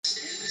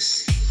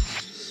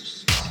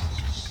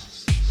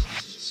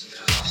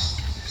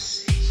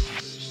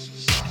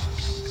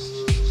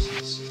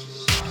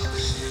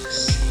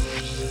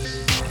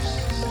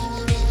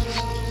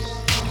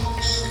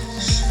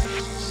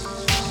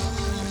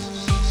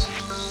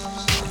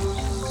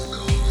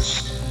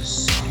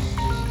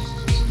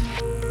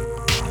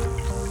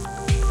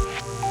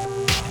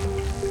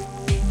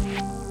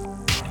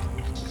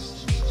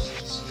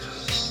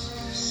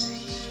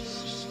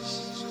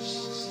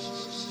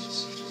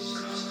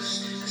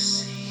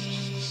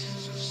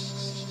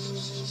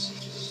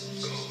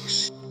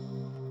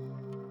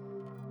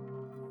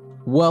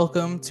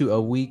Welcome to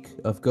a week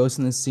of Ghosts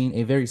in the Scene,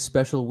 a very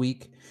special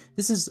week.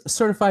 This is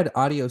certified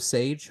audio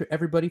sage for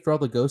everybody, for all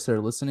the ghosts that are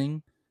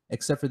listening,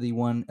 except for the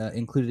one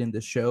included in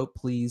the show.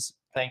 Please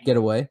Thank get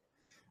you. away.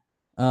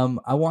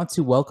 I want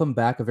to welcome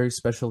back a very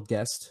special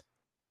guest.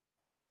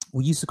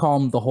 We used to call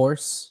him the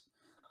Horse.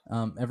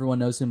 Everyone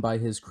knows him by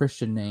his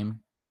Christian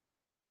name.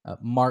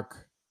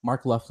 Mark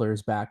Luffler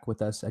is back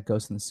with us at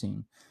Ghosts in the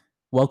Scene.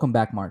 Welcome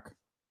back, Mark.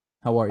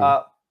 How are you?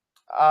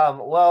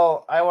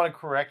 Well, I want to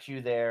correct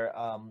you there.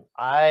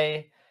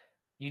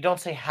 You don't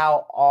say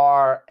how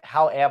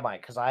am I?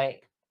 Because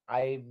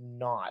I'm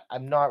not.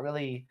 I'm not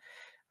really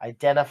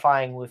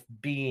identifying with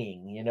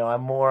being.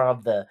 I'm more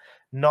of the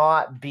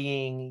not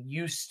being,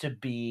 used to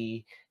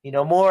be.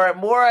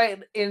 More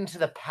into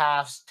the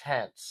past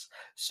tense.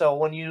 So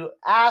when you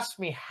ask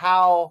me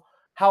how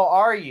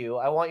are you,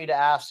 I want you to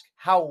ask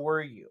how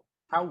were you.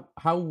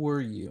 How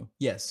were you?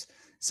 Yes.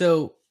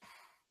 So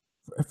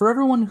for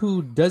everyone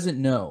who doesn't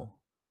know,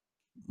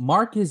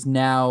 Mark is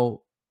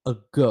now a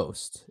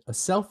ghost, a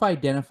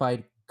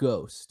self-identified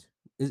ghost.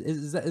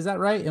 Is that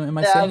right? Am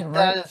I saying it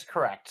right? That is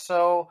correct.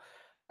 So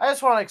I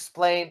just want to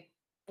explain.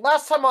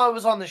 Last time I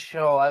was on the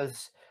show, I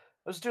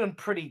was doing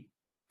pretty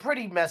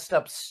messed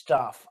up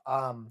stuff.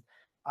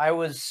 I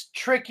was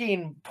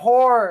tricking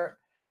poor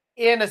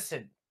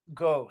innocent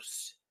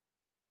ghosts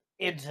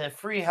into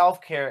free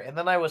healthcare, and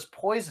then I was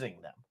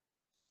poisoning them.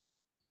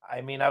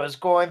 I mean, I was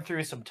going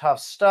through some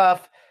tough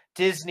stuff.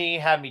 Disney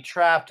had me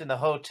trapped in the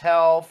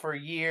hotel for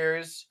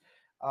years.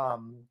 They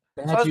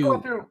So I had was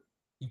going you. through.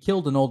 You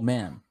killed an old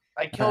man.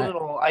 I killed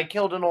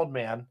an old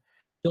man.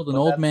 Killed an But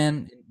old that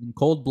man in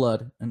cold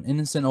blood, an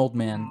innocent old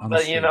man on the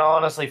But street.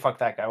 honestly, fuck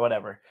that guy.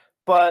 Whatever.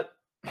 But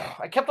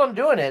I kept on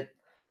doing it.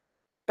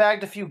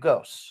 Bagged a few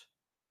ghosts,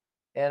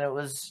 and it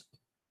was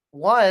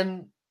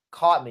one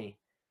caught me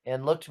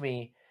and looked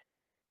me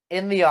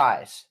in the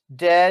eyes,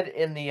 dead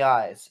in the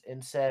eyes,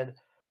 and said,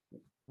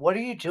 "What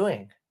are you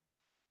doing?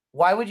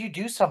 Why would you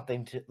do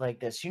something like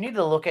this? You need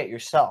to look at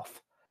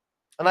yourself."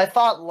 And I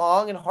thought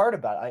long and hard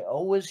about it. I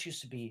always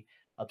used to be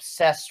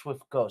obsessed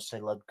with ghosts. I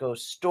loved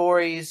ghost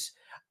stories.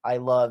 I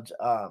loved,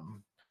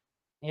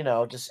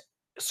 just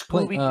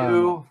Play, Scooby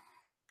Doo.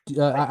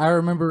 I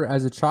remember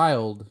as a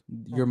child,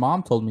 your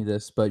mom told me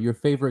this, but your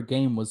favorite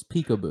game was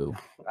Peekaboo.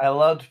 I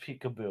loved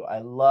Peekaboo. I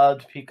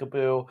loved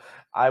Peekaboo.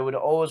 I would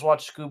always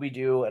watch Scooby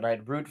Doo, and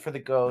I'd root for the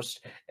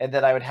ghost, and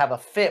then I would have a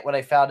fit when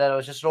I found out it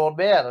was just an old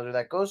man under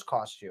that ghost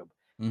costume.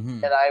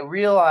 Mm-hmm. And I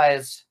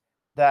realized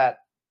that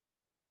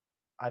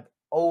I've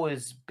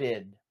always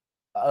been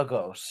a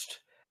ghost.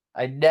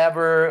 I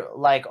never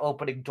like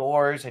opening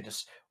doors. I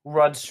just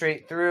run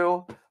straight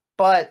through.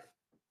 But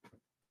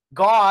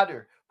God,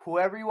 or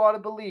whoever you want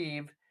to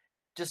believe,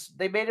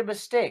 they made a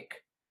mistake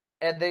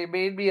and they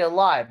made me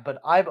alive, but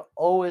I've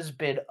always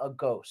been a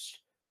ghost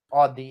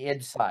on the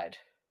inside.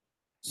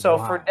 So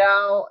for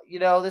Wow.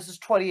 now, this is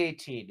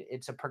 2018.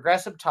 It's a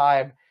progressive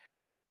time.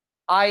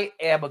 I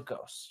am a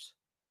ghost.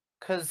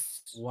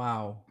 Cuz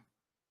Wow.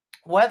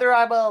 whether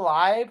I'm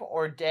alive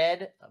or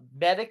dead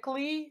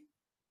medically,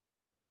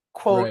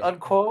 quote Right.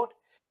 unquote,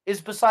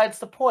 is besides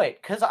the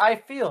point, cuz I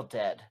feel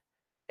dead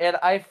and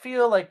I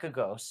feel like a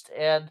ghost,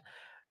 and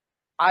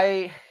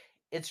I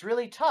it's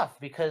really tough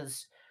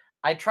because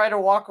I try to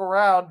walk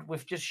around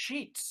with just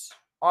sheets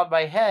on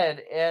my head,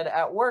 and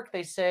at work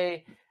they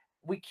say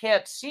we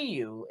can't see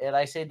you, and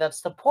I say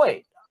that's the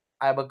point.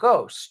 I'm a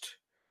ghost.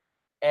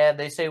 And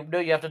they say no,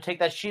 you have to take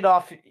that sheet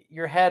off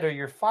your head or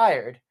you're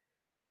fired.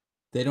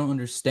 They don't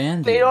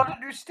understand They you. don't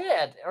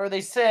understand, or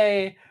they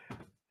say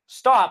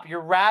stop,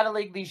 you're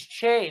rattling these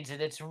chains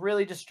and it's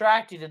really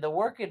distracting in the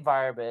work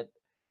environment,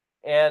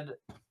 and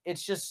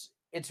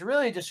it's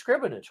really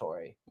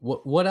discriminatory.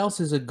 What else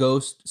is a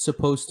ghost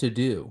supposed to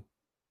do?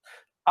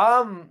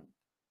 Um,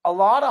 a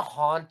lot of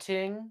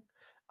haunting.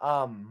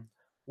 Um,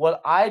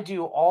 what I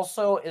do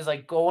also is I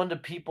go into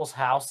people's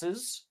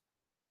houses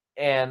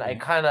and Okay.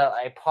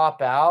 I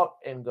pop out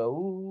and go,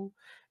 ooh,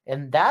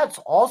 and that's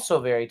also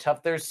very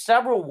tough. There's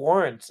several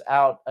warrants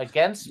out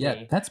against Yeah,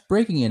 me. that's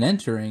breaking and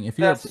entering.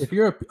 That's If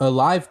you're a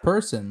live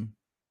person,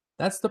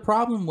 that's the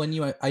problem when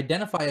you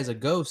identify as a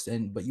ghost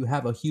but you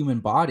have a human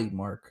body,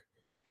 Mark,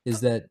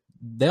 is that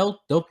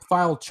they'll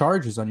file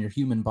charges on your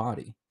human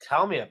body.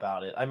 Tell me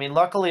about it. I mean,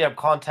 luckily I've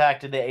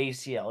contacted the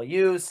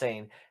ACLU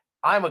saying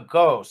I'm a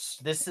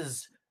ghost. This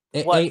is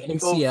what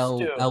ghosts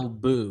do.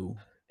 ACL boo.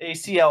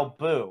 ACL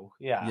boo.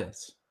 Yeah,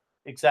 Yes.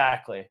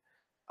 exactly.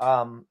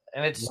 And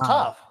it's Wow.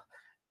 tough.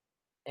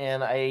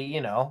 and I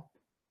have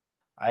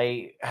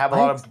Yeah, I a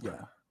lot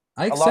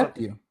of. accept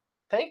you.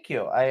 Thank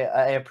you.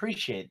 I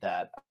appreciate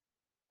that.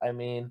 I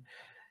mean,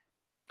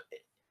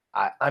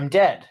 I'm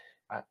dead.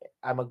 I,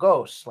 I'm a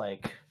ghost.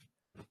 Like,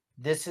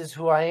 this is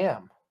who I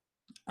am.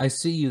 I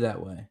see you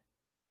that way,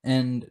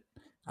 and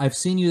I've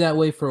seen you that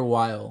way for a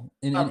while.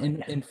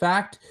 In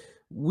fact,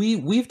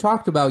 we've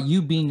talked about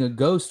you being a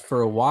ghost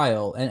for a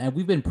while, and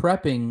we've been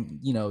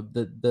prepping,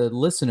 the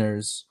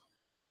listeners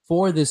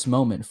for this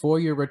moment, for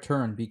your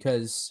return,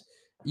 because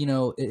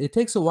it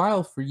takes a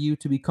while for you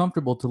to be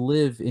comfortable to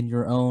live in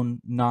your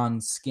own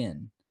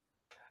non-skin,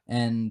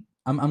 and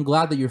I'm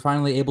glad that you're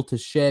finally able to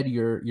shed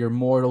your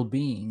mortal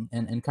being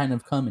and kind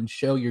of come and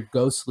show your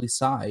ghostly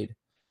side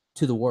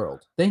to the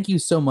world. Thank you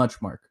so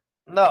much, Mark.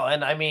 No,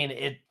 and I mean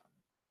it.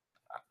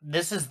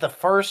 This is the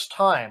first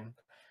time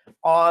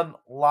on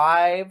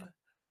live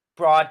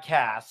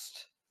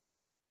broadcast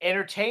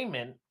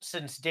entertainment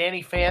since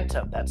Danny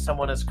Phantom that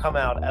someone has come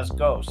out as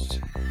Ghost.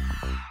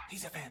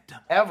 He's a phantom.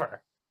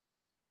 Ever.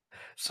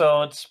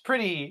 So it's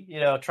pretty,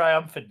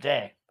 triumphant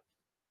day.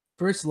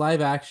 First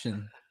live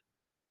action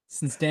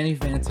since Danny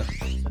Phantom.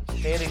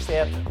 Danny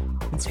Phantom.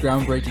 It's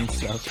groundbreaking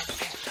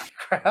stuff.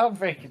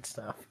 Groundbreaking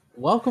stuff.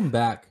 Welcome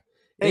back.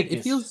 Thank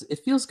It you.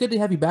 feels good to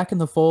have you back in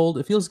the fold.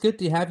 It feels good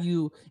to have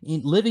you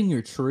living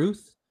your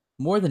truth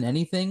more than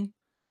anything.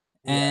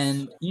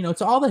 And Yes.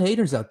 to all the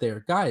haters out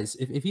there, guys,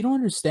 if you don't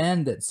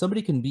understand that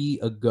somebody can be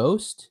a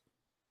ghost,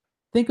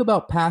 think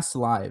about past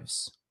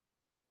lives.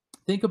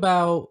 Think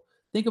about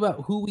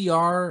who we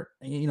are,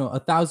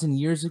 1,000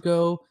 years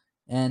ago,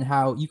 and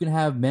how you can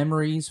have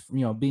memories,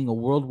 being a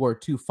World War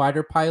II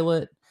fighter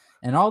pilot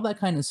and all that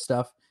kind of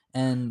stuff,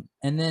 and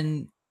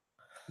then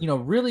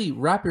really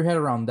wrap your head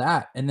around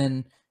that, and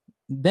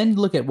then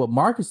look at what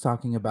Mark is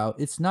talking about.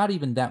 It's not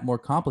even that more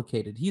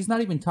complicated. He's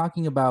not even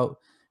talking about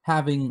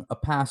having a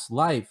past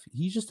life.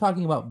 He's just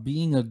talking about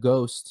being a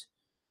ghost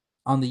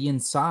on the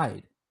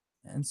inside.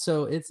 And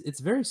so it's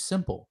very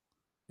simple.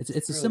 It's a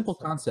Really simple simple.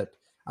 concept.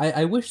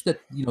 I wish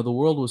that the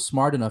world was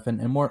smart enough and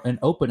more and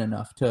open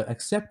enough to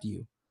accept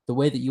you the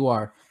way that you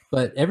are.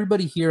 But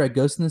everybody here at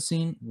Ghost in the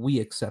Scene, we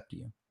accept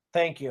you.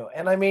 Thank you.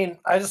 And I mean,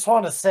 I just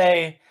want to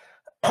say,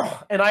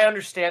 and I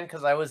understand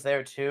because I was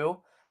there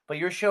too, but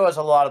your show has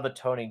a lot of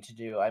atoning to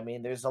do. I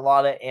mean, there's a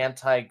lot of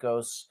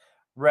anti-ghost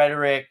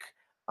rhetoric,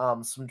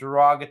 some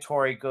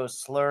derogatory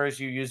ghost slurs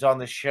you use on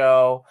the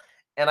show.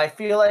 And I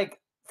feel like,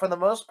 for the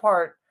most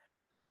part,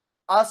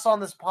 us on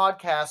this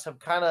podcast have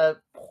kind of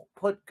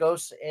put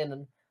ghosts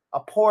in a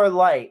poor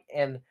light.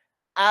 And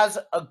as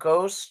a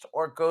ghost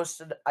or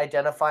ghost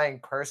identifying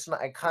person,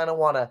 I kind of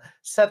want to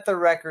set the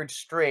record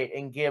straight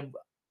and give,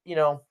 you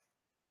know,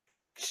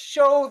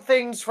 show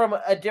things from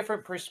a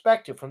different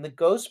perspective, from the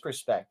ghost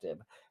perspective.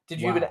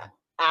 Did you even Wow.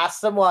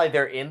 ask them why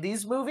they're in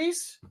these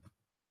movies?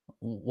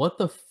 What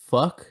the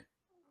fuck,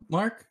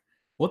 Mark?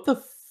 What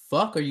the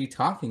fuck are you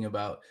talking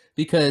about?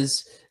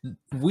 Because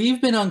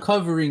we've been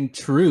uncovering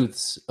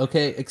truths.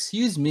 Okay,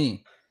 excuse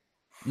me.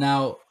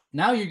 Now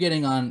you're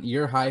getting on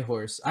your high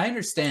horse. I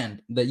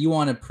understand that you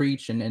want to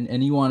preach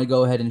and you want to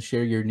go ahead and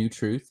share your new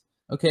truth.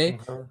 Okay,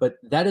 Mhm. but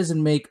that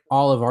doesn't make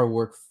all of our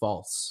work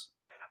false.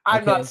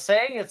 I'm not Okay.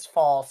 saying it's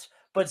false,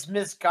 but it's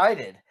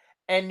misguided.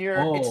 And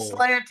it's Oh,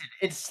 slanted.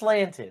 It's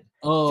slanted.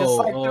 Just oh,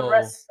 like the oh.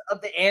 rest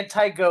of the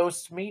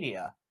anti-ghost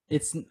media.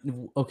 It's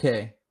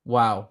okay.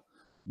 Wow.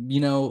 You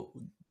know,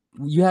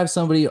 you have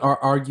somebody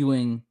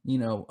arguing,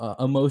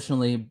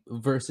 emotionally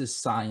versus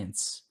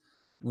science.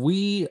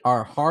 We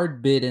are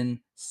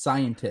hard-bitten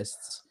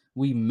scientists.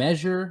 We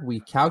measure,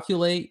 we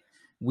calculate,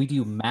 we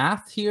do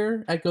math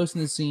here at Ghost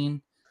in the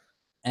Scene.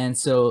 And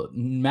so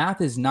math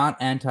is not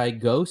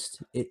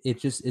anti-ghost. It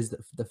just is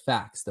the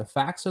facts. The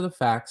facts are the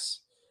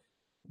facts.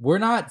 We're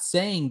not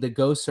saying the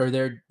ghosts are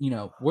there,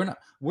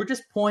 we're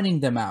just pointing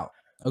them out.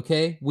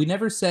 Okay? We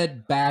never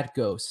said bad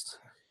ghost.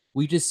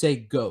 We just say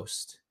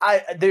ghost.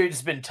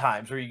 There's been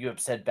times where you have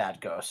said bad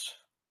ghost.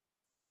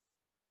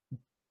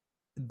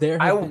 There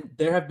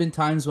have been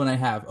times when I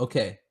have.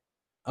 Okay.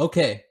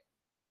 Okay.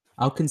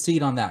 I'll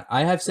concede on that.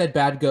 I have said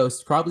bad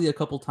ghost probably a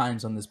couple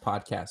times on this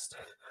podcast.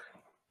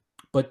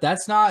 But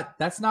that's not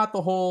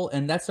the whole,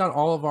 and that's not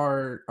all of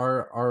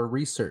our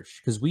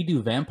research, because we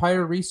do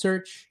vampire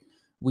research,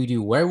 we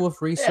do werewolf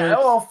Yeah, research.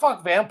 well,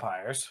 fuck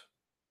vampires.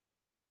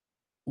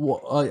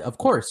 Well, of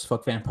course,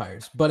 fuck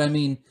vampires. But I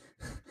mean,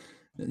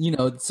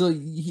 so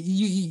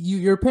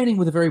you're painting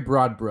with a very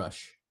broad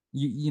brush.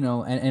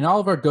 And all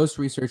of our ghost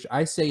research,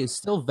 I say, is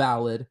still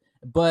valid.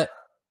 But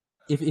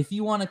if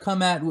you want to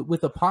come at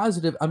with a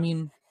positive, I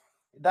mean,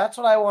 That's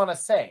what I want to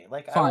say.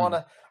 Like, fine.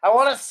 I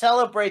want to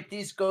celebrate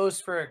these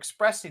ghosts for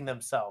expressing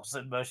themselves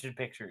in motion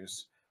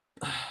pictures.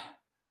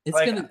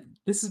 Like,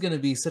 This is gonna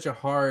be such a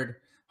hard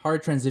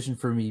transition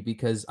for me,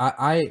 because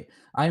I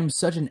am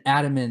such an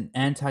adamant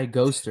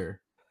anti-ghoster.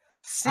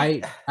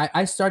 see,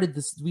 I started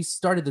this. We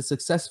started the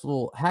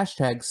successful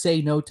hashtag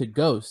Say No to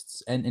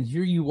Ghosts, and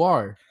here you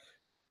are,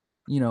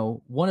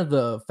 one of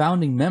the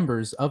founding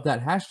members of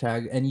that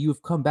hashtag, and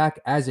you've come back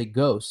as a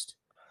ghost,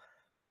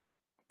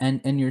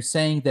 and you're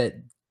saying that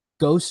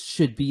ghosts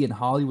should be in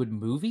Hollywood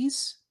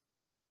movies?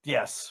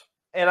 Yes.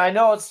 And I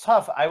know it's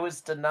tough. I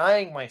was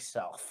denying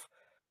myself.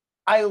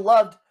 I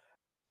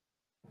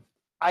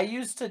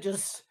used to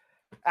just,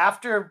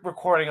 after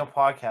recording a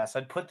podcast,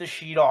 I'd put the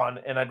sheet on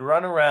and I'd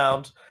run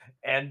around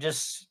and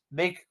just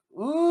make,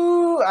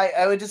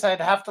 I'd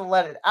have to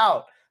let it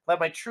out,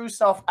 let my true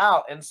self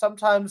out. And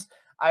sometimes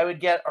I would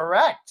get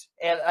erect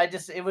and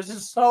it was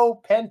just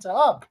so pent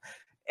up.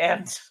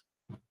 And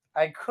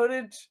I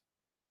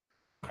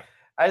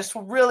just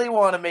really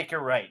want to make it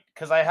right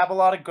because I have a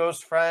lot of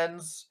ghost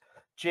friends,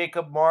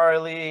 Jacob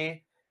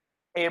Marley,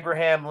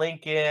 Abraham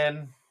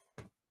Lincoln,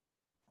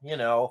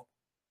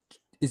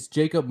 Is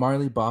Jacob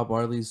Marley Bob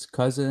Marley's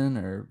cousin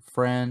or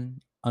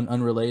friend,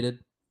 unrelated?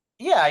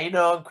 Yeah,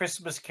 in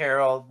Christmas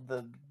Carol,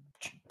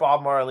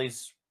 Bob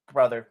Marley's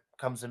brother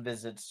comes and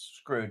visits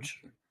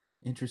Scrooge.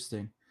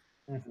 Interesting.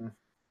 Mm-hmm.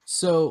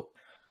 So,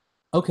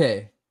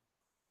 okay,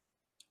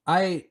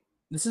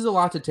 this is a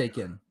lot to take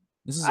in.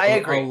 This is I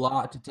agree. A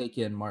lot to take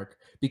in, Mark,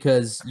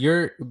 because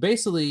you've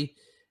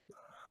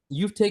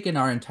taken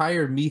our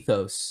entire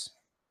mythos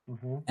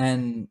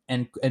and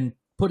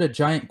put a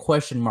giant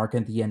question mark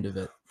at the end of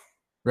it,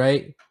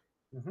 right?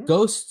 Mm-hmm.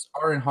 Ghosts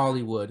are in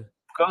Hollywood.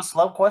 Ghosts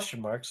love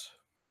question marks.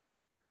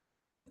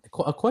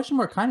 A question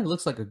mark kind of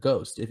looks like a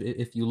ghost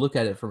if you look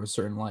at it from a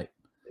certain light.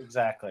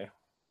 Exactly.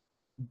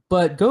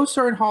 But ghosts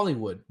are in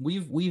Hollywood.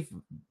 We've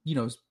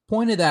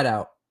pointed that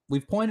out.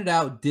 We've pointed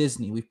out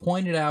Disney. We've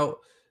pointed out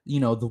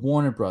the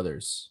Warner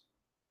Brothers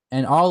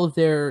and all of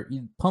their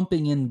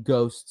pumping in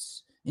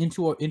ghosts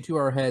into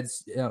our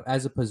heads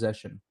as a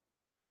possession.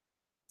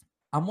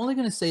 I'm only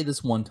going to say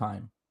this one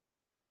time,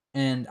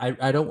 and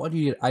I don't want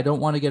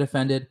to get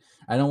offended.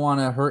 I don't want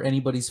to hurt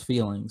anybody's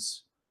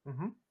feelings.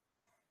 Mm-hmm.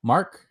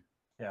 Mark?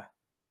 Yeah.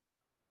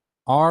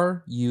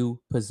 Are you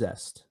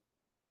possessed?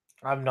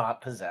 I'm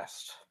not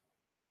possessed.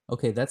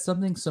 Okay, that's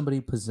something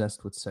somebody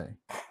possessed would say.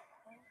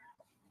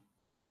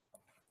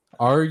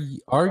 Are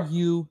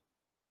you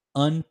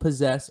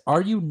unpossessed?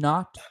 Are you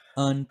not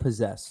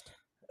unpossessed?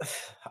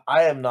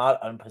 I am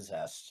not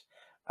unpossessed.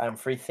 I'm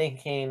free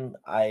thinking.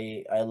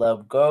 I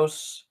love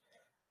ghosts.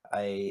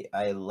 I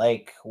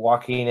like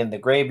walking in the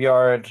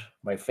graveyard.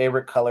 My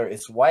favorite color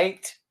is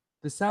white.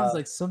 This sounds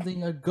like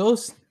something a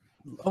ghost.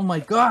 Oh my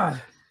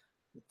god.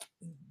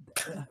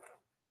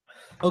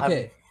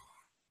 Okay.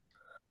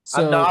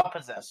 I'm not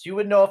possessed. You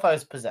would know if I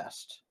was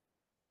possessed.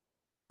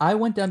 I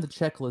went down the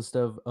checklist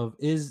of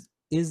is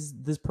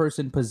this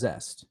person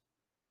possessed?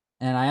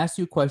 And I asked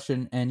you a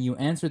question and you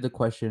answered the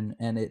question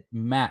and it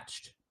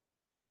matched.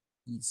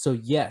 So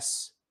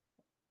yes,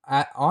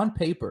 on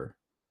paper,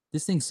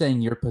 this thing's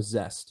saying you're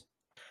possessed.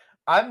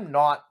 I'm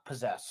not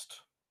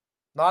possessed.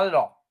 Not at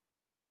all.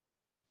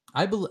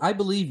 I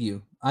believe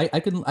you.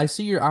 I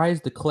see your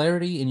eyes, the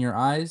clarity in your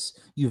eyes.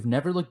 You've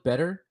never looked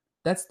better.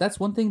 That's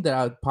one thing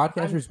that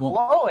podcasters won't.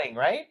 Glowing,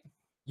 right?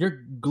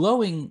 You're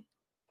glowing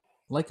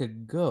like a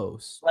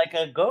ghost. Like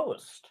a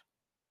ghost.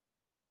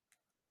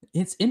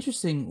 It's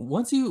interesting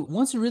once you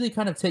really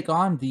kind of take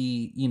on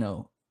the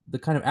the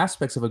kind of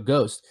aspects of a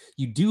ghost,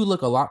 you do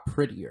look a lot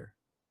prettier.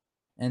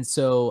 And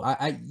so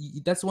I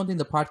that's one thing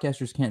the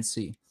podcasters can't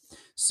see.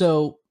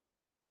 So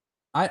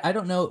I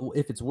don't know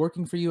if it's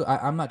working for you.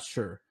 I'm not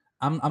sure.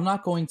 I'm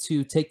not going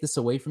to take this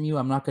away from you.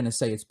 I'm not going to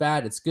say it's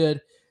bad, it's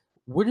good.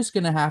 We're just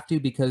going to have to,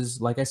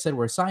 because like I said,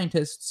 we're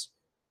scientists.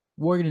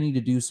 We're going to need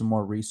to do some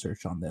more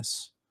research on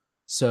this.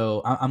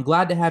 So I'm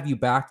glad to have you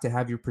back to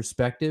have your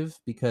perspective,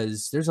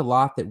 because there's a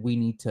lot that we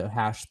need to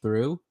hash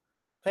through.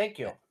 Thank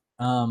you.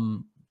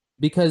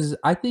 Because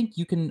I think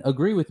you can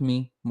agree with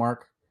me,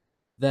 Mark,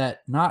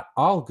 that not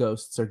all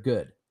ghosts are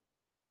good,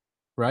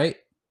 right?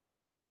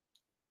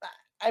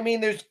 I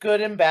mean, there's good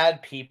and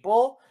bad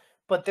people,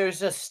 but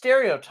there's a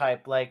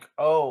stereotype like,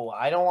 oh,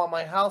 I don't want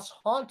my house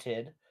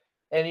haunted.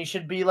 And you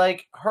should be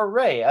like,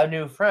 hooray, a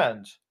new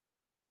friend.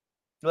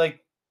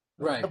 Like,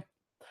 right.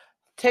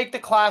 Take the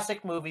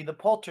classic movie, The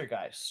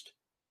Poltergeist.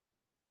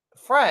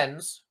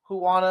 Friends who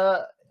want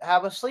to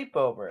have a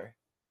sleepover.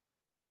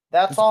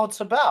 That's all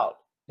it's about.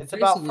 It's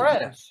about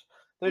friends.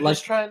 Yeah. They're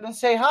just trying to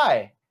say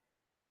hi.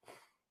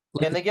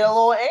 And they get a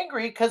little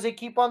angry because they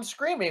keep on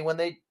screaming when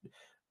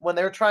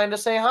they're trying to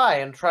say hi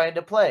and trying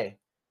to play.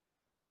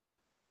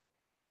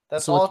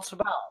 That's all it's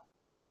about.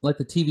 Like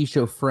the TV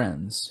show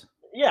Friends.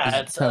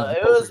 Yeah, it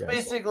was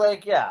basically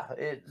like, yeah,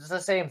 it's the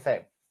same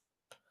thing.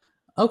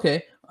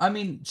 Okay, I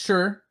mean,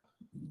 sure.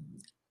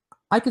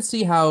 I could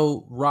see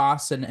how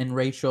Ross and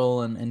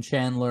Rachel and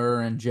Chandler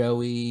and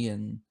Joey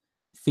and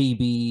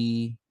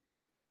Phoebe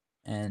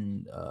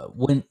and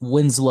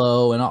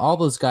Winslow and all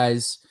those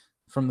guys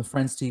from the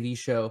Friends TV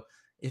show,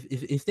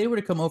 if they were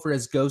to come over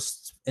as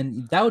ghosts,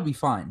 and that would be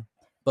fine.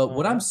 But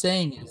what I'm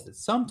saying is that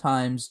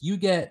sometimes you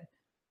get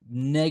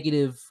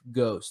negative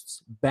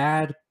ghosts,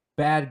 bad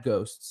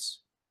ghosts,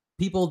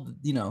 people,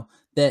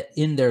 that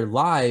in their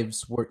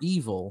lives were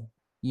evil,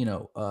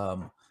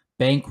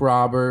 bank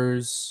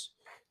robbers,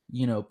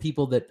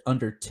 people that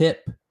undertip,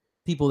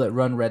 people that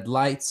run red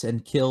lights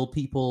and kill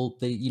people.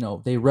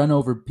 They run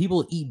over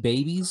people, eat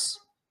babies.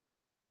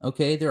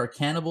 Okay, there are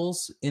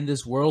cannibals in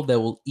this world that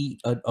will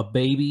eat a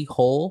baby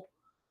whole,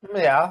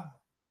 Yeah.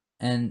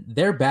 and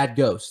they're bad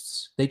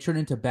ghosts. They turn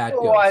into bad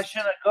Well, why ghosts.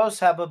 should a ghost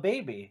have a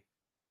baby?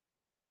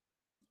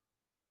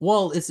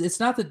 Well, it's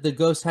not that the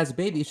ghost has a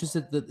baby. It's just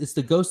that it's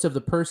the ghost of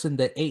the person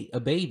that ate a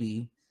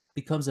baby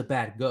becomes a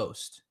bad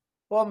ghost.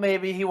 Well,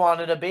 maybe he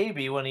wanted a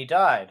baby when he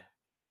died.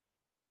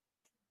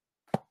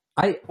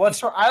 I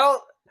What's wrong?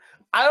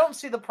 I don't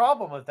see the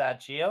problem with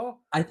that, Gio.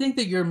 I think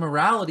that your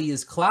morality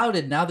is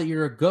clouded now that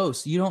you're a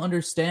ghost. You don't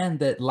understand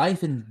that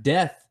life and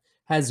death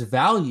has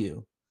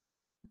value.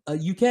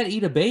 You can't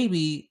eat a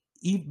baby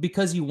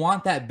because you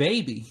want that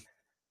baby.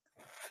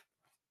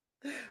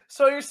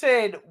 So you're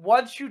saying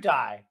once you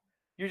die,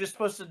 you're just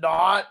supposed to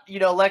not,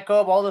 let go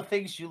of all the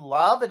things you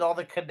love and all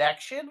the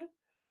connection?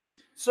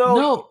 So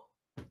No,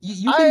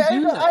 you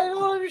can do that. I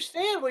don't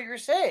understand what you're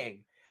saying.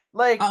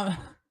 Like,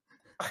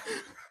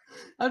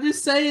 I'm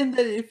just saying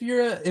that if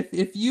you're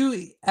if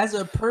you as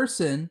a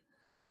person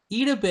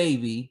eat a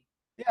baby,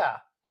 yeah,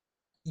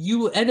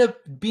 you end up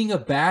being a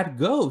bad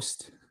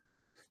ghost.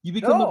 You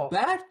become No. a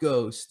bad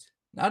ghost,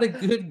 not a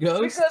good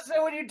ghost. because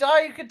then when you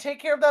die, you can take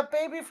care of that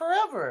baby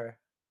forever.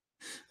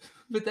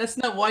 But that's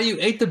not why you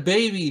ate the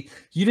baby.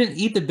 You didn't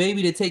eat the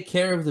baby to take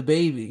care of the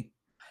baby.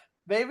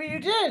 Maybe you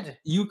did.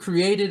 You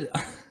created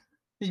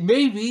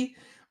maybe,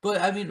 but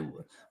I mean,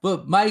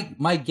 but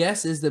my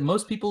guess is that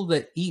most people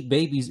that eat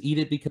babies eat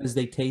it because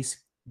they taste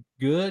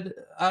good.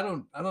 I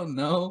don't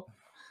know.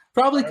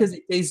 Probably because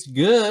it tastes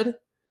good.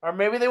 Or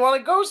maybe they want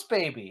a ghost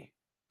baby.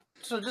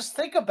 So just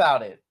think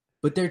about it.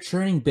 But they're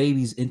turning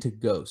babies into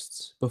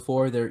ghosts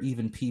before they're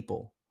even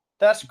people.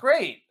 That's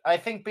great. I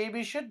think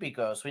babies should be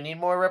ghosts. We need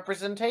more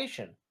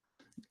representation.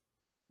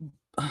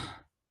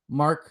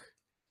 Mark,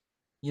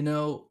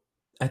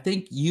 I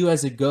think you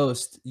as a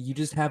ghost, you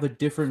just have a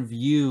different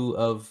view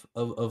of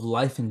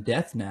life and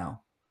death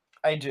now.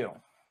 I do.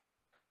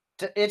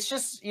 It's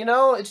just,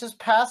 it's just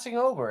passing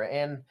over.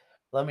 And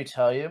let me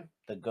tell you,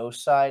 the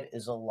ghost side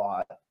is a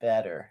lot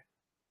better.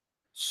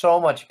 So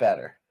much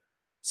better.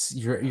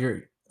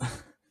 You're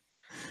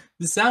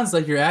this sounds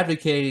like you're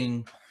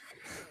advocating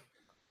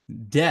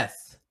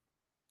death.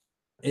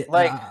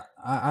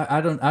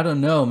 I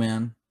don't know,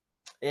 man.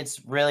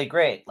 It's really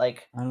great.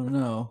 Like, I don't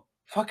know.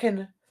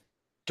 fucking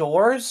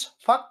doors?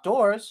 Fuck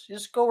doors. You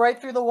just go right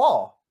through the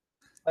wall.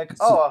 Like,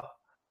 So-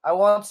 I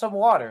want some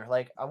water.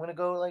 Like, I'm gonna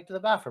go to the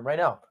bathroom right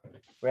now.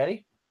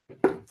 Ready?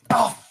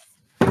 Oh,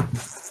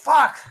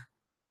 fuck!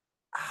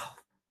 Ow,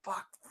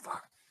 fuck!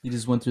 You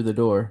just went through the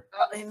door.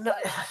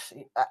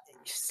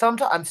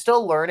 Sometimes I'm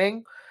still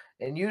learning,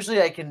 and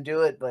usually I can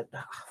do it, but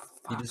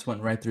You just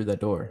went right through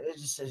that door. it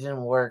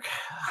didn't work.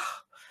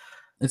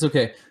 It's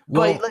okay.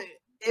 Well, But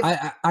if,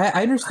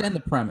 I understand the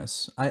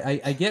premise.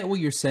 I get what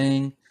you're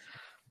saying.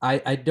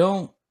 I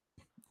don't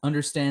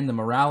understand the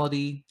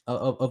morality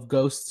of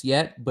ghosts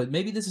yet, but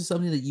maybe this is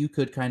something that you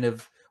could kind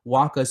of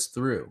walk us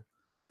through,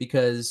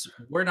 because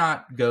we're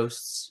not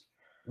ghosts.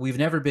 We've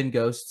never been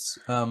ghosts.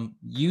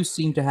 You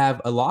seem to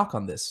have a lock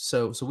on this,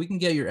 so we can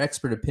get your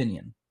expert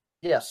opinion.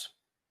 yes,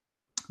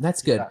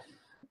 That's good.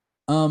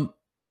 Yeah.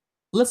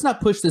 Let's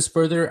not push this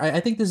further. I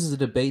think this is a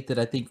debate that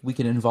I think we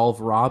can involve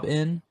Rob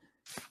in,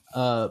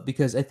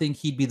 because I think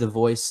he'd be the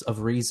voice of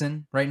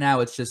reason. Right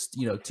now, it's just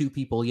two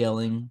people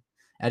yelling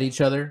at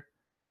each other,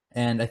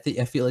 and I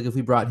feel like if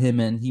we brought him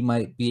in, he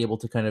might be able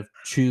to kind of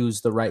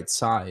choose the right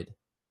side.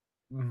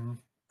 Mhm.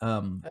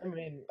 Um, I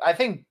mean, I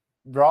think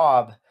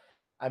Rob.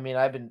 I mean,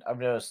 I've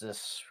noticed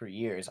this for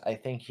years. I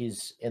think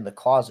he's in the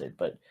closet,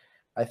 but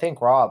I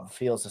think Rob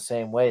feels the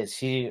same way. As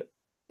he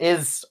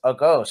is a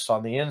ghost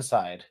on the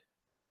inside.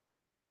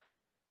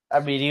 I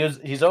mean,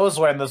 he's always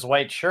wearing those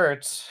white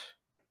shirts,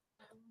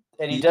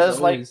 and he does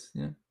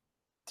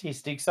he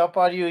sneaks up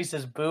on you. He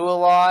says "boo" a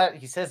lot.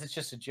 He says it's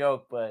just a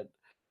joke, but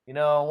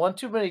one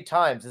too many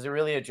times. Is it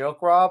really a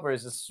joke, Rob, or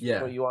is this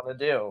what you want to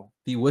do?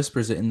 He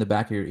whispers it in the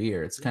back of your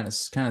ear. It's kind of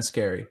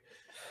scary. Is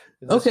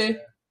this- Okay,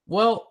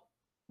 well,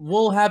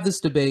 we'll have this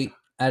debate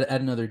at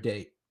another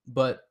date.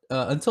 But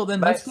until then,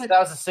 that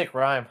was a sick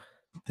rhyme.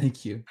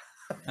 Thank you.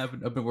 I've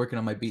been working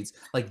on my beats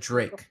like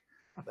Drake.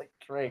 Like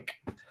Drake.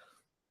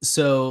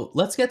 So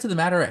let's get to the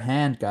matter at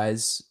hand,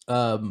 guys.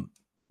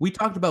 We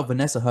talked about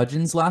Vanessa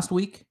Hudgens last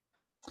week,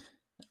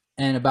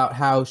 and about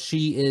how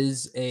she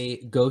is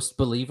a ghost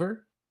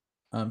believer.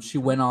 She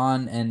went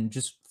on and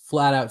just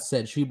flat out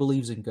said she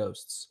believes in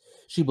ghosts.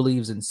 She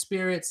believes in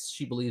spirits.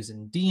 She believes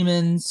in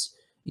demons,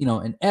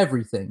 and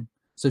everything.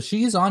 So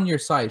she is on your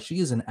side. She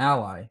is an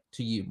ally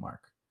to you,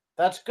 Mark.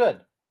 That's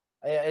good.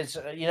 It's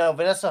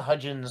Vanessa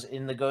Hudgens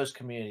in the ghost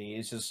community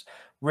is just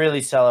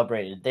really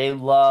celebrated. They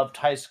loved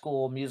High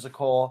School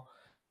Musical.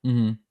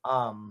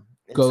 Mm-hmm.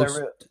 It's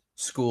Ghost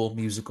School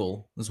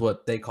Musical is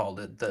what they called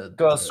it. The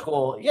Ghost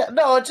School. Yeah,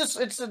 no,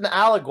 it's an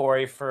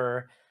allegory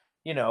for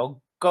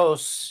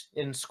ghosts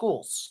in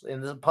schools,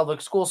 in the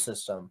public school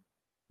system.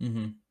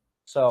 Mm-hmm.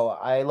 So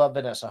I love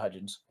Vanessa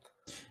Hudgens.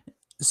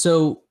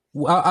 So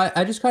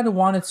I just kind of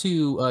wanted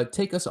to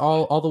take us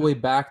all the way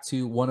back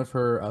to one of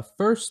her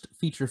first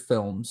feature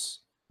films,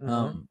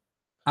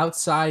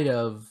 outside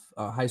of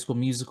High School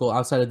Musical,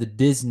 outside of the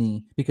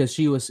Disney, because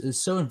she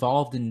is so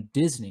involved in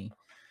Disney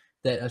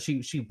that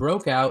she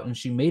broke out and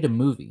she made a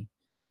movie.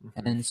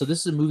 Mhm. And so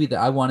this is a movie that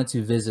I wanted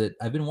to visit.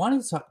 I've been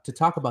wanting to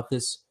talk about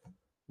this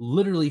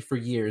literally for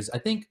years. I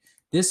think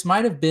this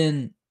might have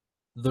been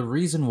the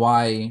reason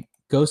why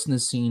Ghost in the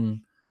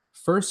Scene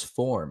first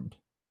formed,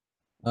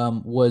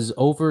 was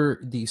over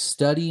the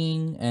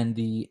studying and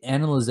the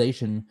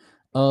analyzation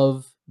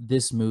of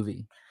this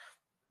movie.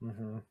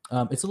 Mhm.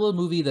 It's a little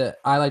movie that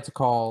I like to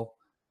call,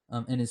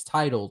 and is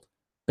titled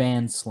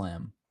Band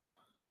Slam.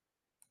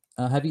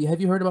 Have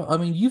you heard about? I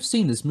mean, you've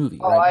seen this movie,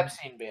 Oh, right? I've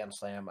seen Band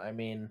Slam. I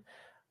mean,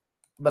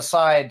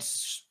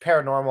 besides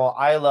paranormal,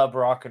 I love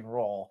rock and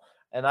roll,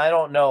 and I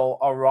don't know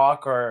a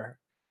rocker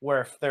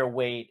worth their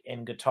weight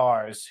in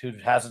guitars who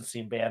hasn't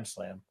seen Band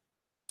Slam.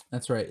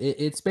 That's right.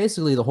 It's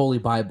basically the Holy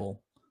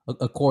Bible,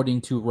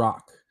 according to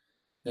rock.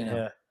 You know,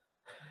 Yeah.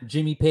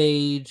 Jimmy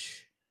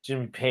Page,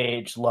 Jimmy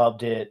Page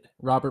loved it.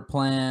 Robert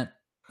Plant,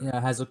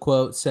 has a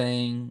quote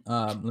saying,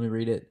 let me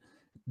read it.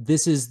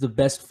 "This is the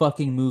best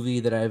fucking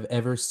movie that I've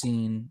ever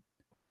seen,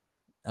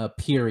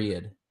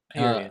 period."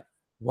 Period.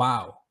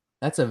 Wow.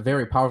 That's a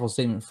very powerful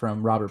statement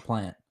from Robert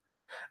Plant.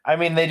 I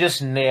mean, they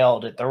just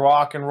nailed it. The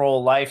rock and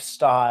roll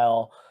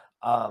lifestyle,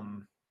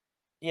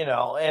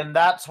 and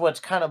that's what's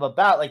kind of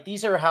about. Like,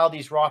 these are how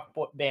these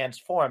bands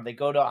form. They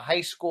go to a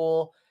high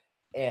school,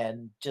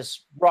 and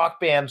just rock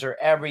bands are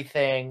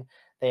everything.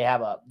 They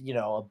have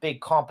a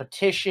big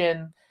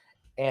competition,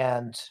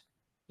 and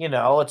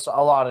it's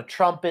a lot of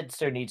trumpets.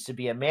 There needs to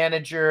be a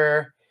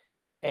manager,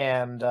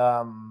 and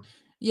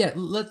Yeah,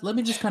 let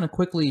me just kind of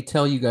quickly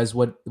tell you guys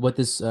what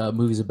this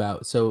movie's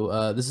about.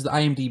 So this is the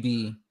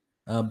IMDb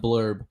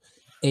blurb.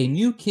 A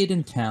new kid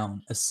in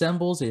town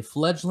assembles a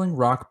fledgling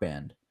rock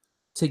band.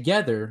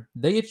 Together,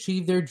 they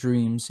achieve their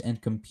dreams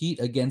and compete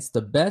against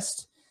the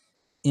best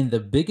in the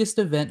biggest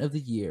event of the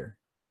year,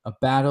 a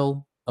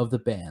battle of the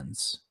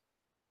bands.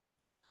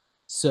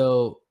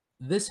 So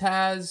this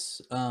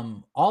has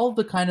all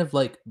the kind of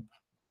like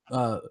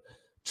uh,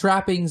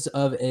 trappings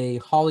of a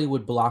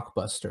Hollywood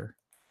blockbuster.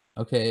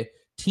 Okay,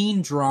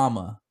 teen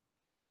drama,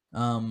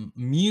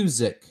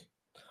 music,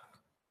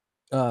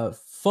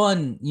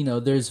 fun.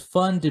 There's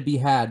fun to be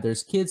had.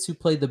 There's kids who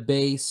play the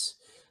bass.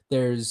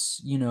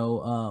 There's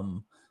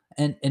and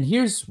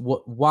here's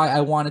why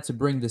I wanted to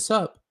bring this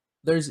up.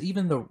 There's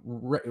even the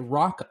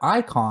rock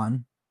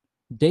icon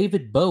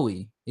David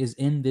Bowie is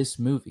in this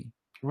movie.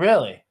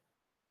 really,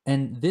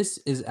 And this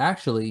is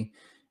actually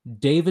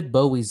David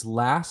Bowie's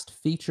last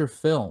feature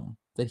film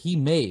that he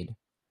made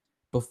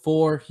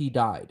before he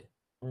died.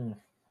 Mm.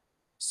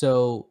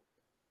 So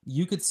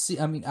you could see,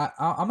 I mean,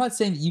 I'm not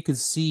saying that you could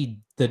see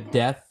the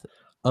death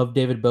of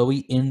David Bowie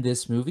in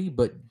this movie,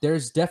 but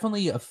there's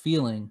definitely a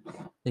feeling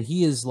that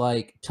he is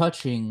like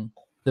touching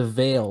the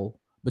veil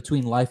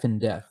between life and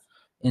death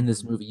in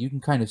this movie. You can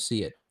kind of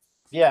see it.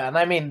 Yeah, and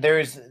I mean,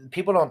 there's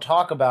people don't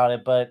talk about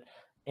it, but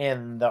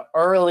in the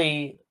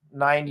early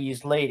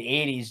 90s, late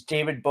 80s,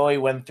 David Bowie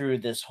went through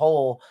this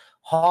whole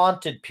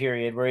haunted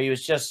period where he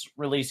was just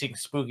releasing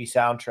spooky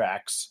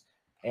soundtracks.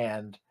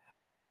 And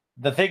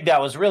the thing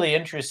that was really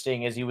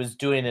interesting is he was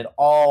doing it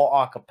all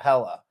a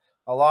cappella.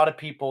 A lot of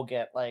people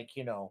get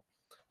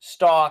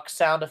stock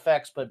sound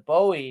effects, but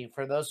Bowie,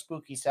 for those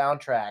spooky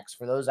soundtracks,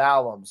 for those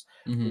albums,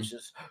 was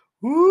just,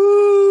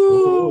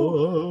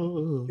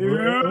 "Ooh,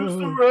 here's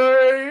the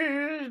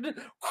rain,"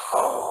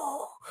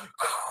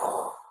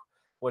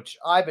 which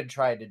I've been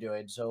trying to do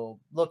it. So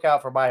look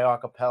out for my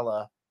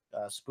acapella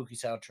spooky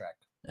soundtrack.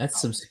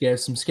 That's some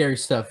scary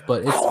stuff,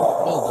 but it's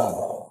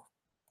well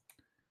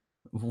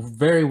done.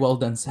 Very well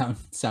done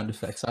sound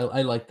effects.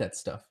 I like that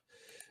stuff.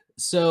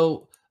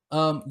 So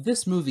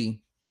this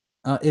movie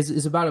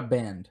is about a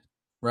band,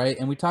 right?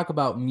 And we talk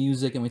about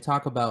music and we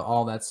talk about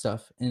all that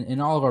stuff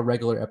in all of our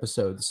regular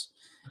episodes.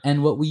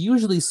 And what we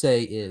usually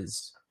say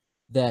is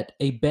that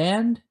a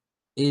band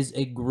is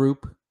a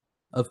group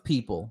of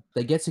people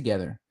that get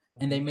together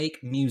and they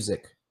make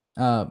music.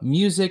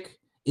 Music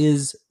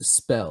is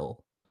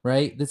spell,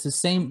 right? That's the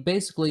same.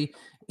 Basically,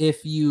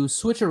 if you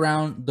switch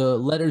around the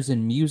letters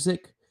in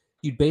music,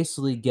 you'd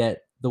basically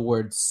get the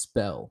word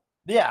spell.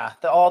 Yeah,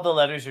 all the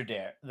letters are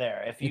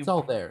there. It's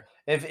all there.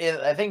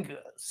 I think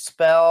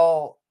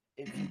spell,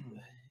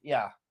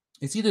 yeah,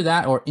 It's either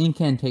that or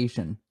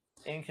incantation.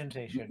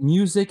 incantation.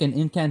 Music and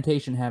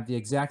incantation have the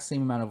exact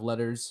same amount of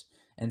letters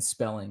and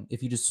spelling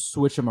if you just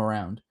switch them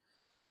around.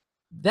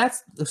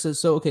 That's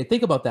so okay,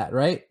 think about that,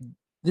 right?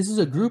 This is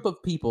a group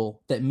of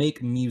people that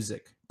make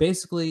music.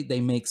 Basically, they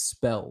make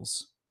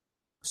spells.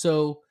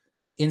 So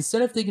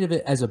instead of thinking of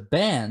it as a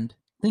band,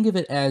 think of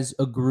it as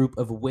a group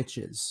of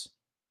witches,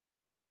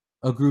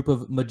 a group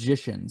of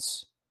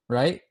magicians,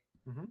 right?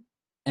 Mhm.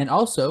 And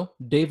also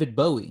David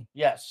Bowie.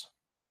 Yes.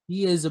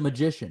 He is a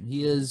magician.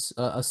 He is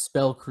a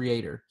spell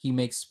creator. He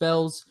makes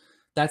spells.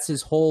 That's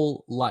his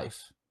whole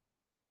life.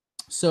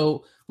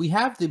 So we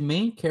have the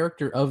main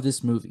character of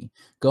this movie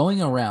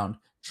going around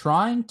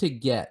trying to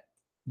get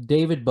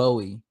David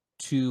Bowie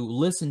to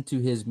listen to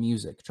his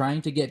music,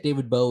 trying to get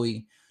David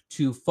Bowie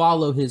to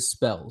follow his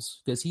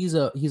spells because he's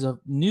a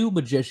new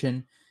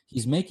magician.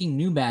 He's making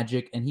new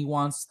magic, and he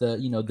wants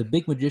the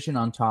big magician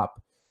on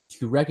top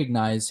to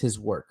recognize his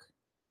work.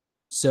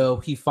 So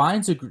he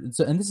finds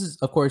and this is,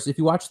 of course, if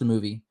you watch the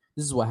movie,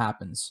 this is what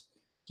happens.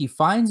 He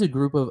finds a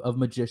group of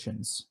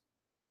magicians.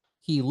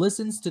 He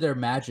listens to their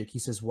magic. He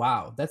says,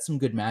 "Wow, that's some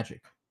good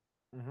magic,"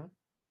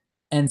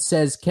 and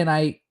says, "Can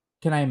I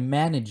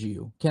manage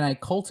you? Can I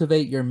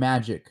cultivate your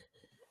magic?"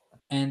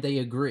 And they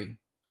agree.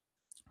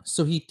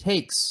 So he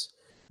takes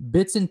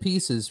bits and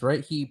pieces,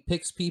 right? He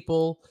picks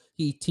people.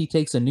 He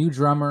takes a new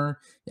drummer,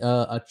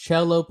 a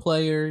cello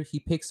player. He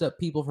picks up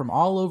people from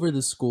all over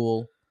the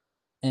school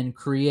and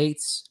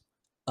creates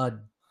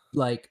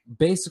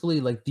basically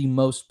the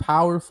most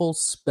powerful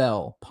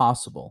spell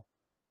possible.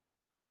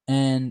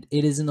 And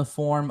it is in the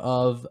form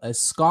of a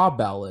ska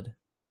ballad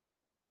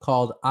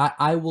called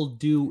I Will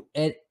Do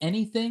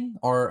Anything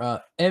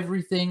or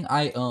Everything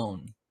I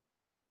Own.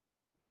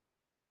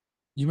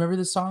 You remember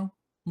this song,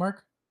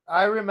 Mark?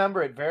 I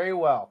remember it very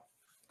well.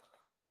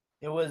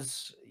 It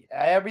was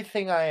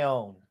Everything I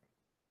Own.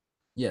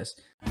 Yes.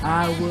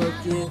 I will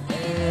give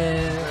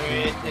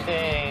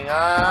Everything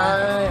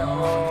I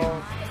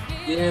own.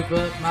 give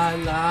up my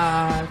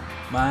life,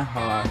 my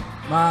heart,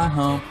 my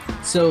home.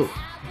 So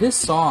this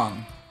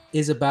song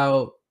is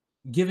about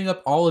giving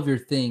up all of your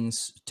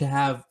things to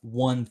have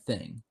one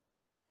thing.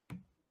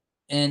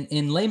 And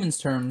in layman's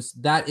terms,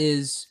 that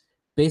is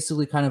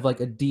basically kind of like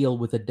a deal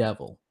with the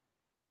devil,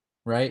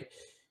 right?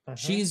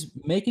 She's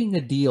making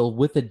a deal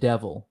with the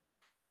devil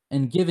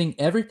and giving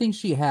everything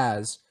she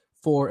has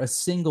for a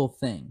single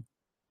thing.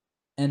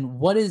 And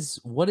what is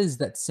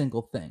that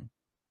single thing,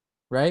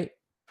 right?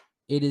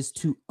 It is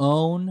to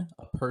own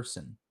a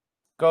person.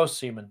 Ghost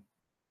semen.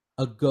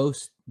 A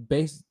ghost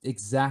based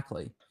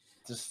exactly.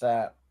 Just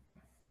that.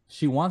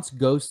 She wants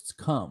ghosts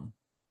come.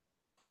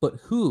 But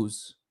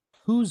whose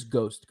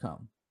ghost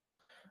come?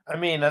 I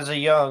mean, as a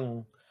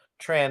young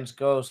trans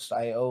ghost,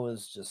 I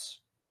always just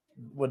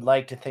would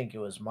like to think it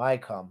was my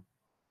cum.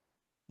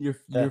 You're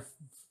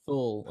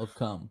full of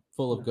cum,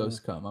 full of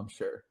ghost cum, I'm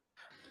sure.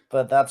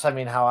 But that's, I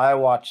mean, how I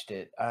watched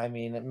it. I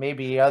mean,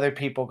 maybe other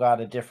people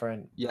got a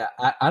different. Yeah,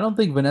 I don't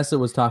think Vanessa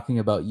was talking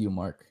about you,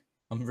 Mark.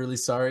 I'm really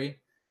sorry.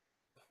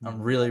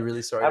 I'm really,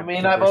 really sorry. I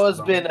mean, I've always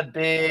been a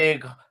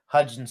big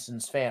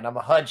Hutchinson's fan. I'm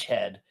a Hudge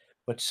head,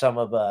 which some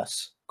of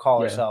us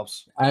call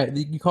ourselves.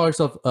 You call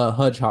yourself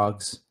Hudge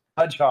Hogs.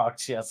 Hudge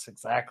Hogs, yes,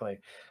 exactly.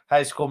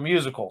 High School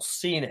Musical,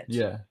 seen it.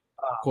 Yeah,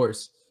 of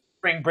course.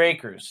 Spring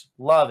Breakers,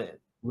 love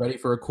it. Ready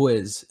for a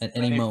quiz at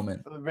any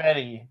moment.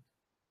 Ready.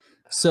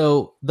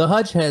 So the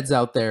Hudge heads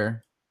out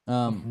there,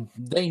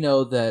 they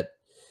know that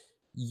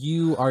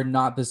you are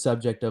not the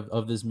subject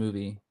of this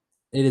movie.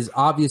 It is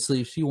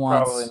obviously she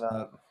wants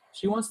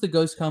the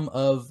ghost come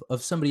of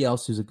somebody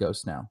else who's a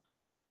ghost now.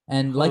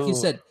 And like you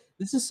said,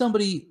 this is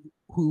somebody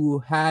who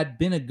had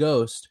been a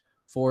ghost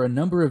for a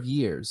number of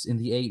years in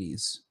the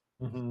 80s.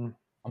 I'm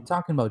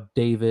talking about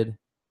David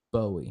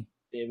Bowie.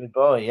 David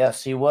Bowie,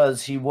 yes, he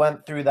was. He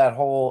went through that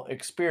whole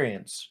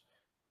experience.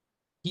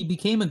 He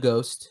became a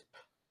ghost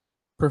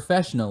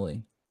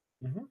professionally,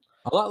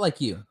 a lot like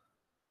you.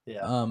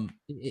 Yeah.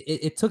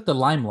 It took the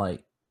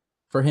limelight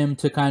for him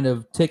to kind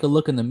of take a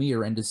look in the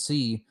mirror and to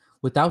see,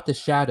 without the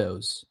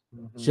shadows,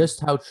 just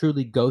how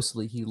truly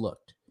ghostly he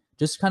looked.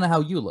 Just kind of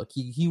how you look.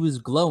 He was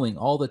glowing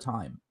all the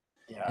time.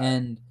 Yeah.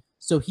 And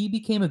so he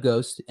became a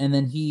ghost, and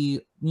then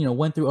he,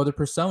 went through other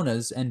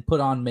personas and put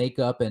on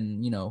makeup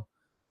and,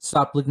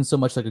 stopped looking so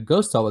much like a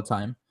ghost all the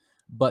time.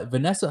 But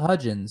Vanessa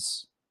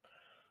Hudgens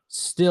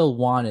still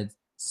wanted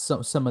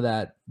some of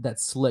that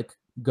slick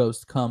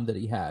ghost cum that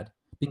he had,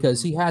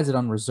 because he has it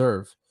on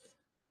reserve.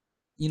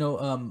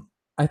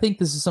 I think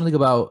this is something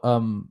about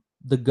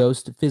the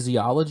ghost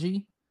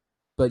physiology,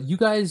 but you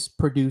guys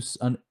produce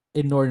an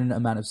inordinate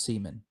amount of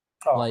semen.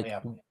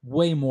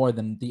 Way more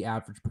than the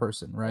average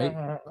person,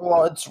 right?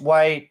 Well, it's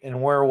white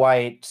and we're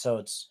white, so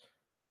it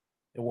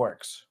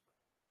works.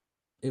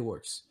 It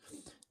works.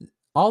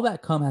 All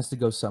that cum has to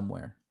go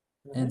somewhere.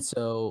 And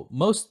so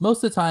most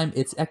of the time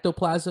it's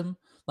ectoplasm.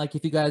 Like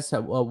if you guys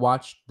have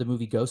watched the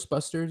movie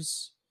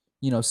Ghostbusters,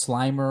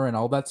 Slimer and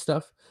all that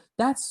stuff,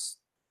 that's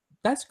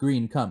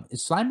green cum.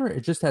 Slimer,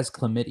 it just has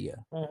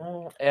chlamydia.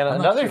 And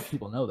I'm not sure if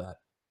people know that.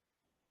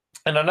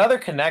 And another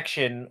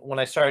connection, when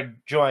I started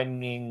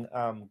joining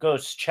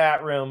ghost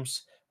chat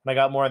rooms, when I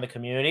got more in the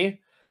community,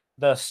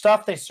 the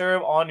stuff they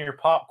serve on your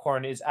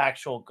popcorn is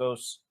actual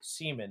ghost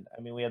semen.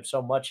 I mean, we have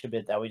so much of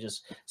it that we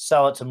just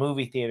sell it to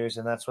movie theaters,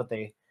 and that's what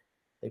they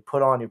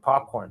put on your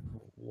popcorn.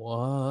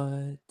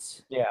 What?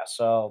 Yeah,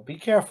 so be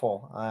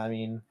careful. I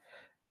mean,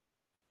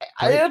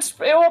 it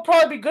will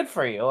probably be good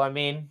for you. I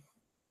mean,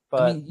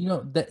 but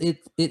that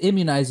it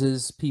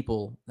immunizes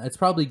people. That's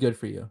probably good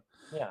for you.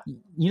 Yeah.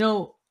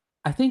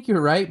 I think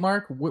you're right,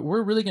 Mark.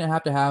 We're really going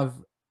to have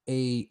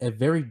a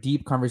very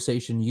deep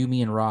conversation, you,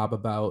 me, and Rob,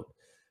 about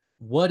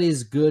what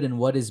is good and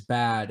what is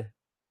bad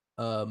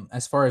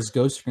as far as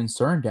ghosts are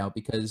concerned now,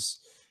 because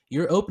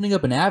you're opening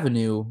up an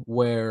avenue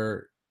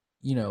where,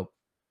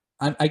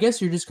 I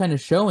guess you're just kind of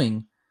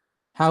showing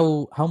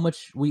how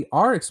much we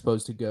are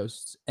exposed to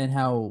ghosts and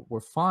how we're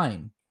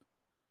fine.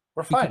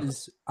 We're fine.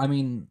 Because I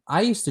mean,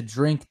 I used to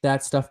drink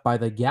that stuff by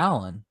the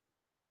gallon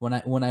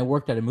when I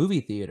worked at a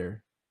movie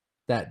theater.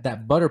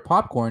 That butter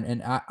popcorn,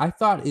 and I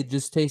thought it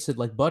just tasted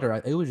like butter.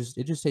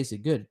 It just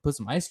tasted good. Put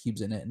some ice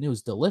cubes in it, and it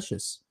was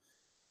delicious.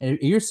 And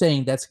you're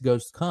saying that's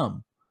ghost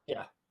cum.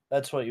 Yeah,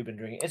 that's what you've been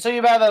drinking. And so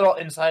you've had that all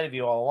inside of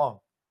you all along.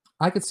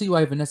 I could see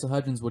why Vanessa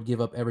Hudgens would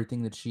give up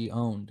everything that she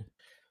owned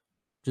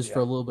just for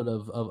Yeah. a little bit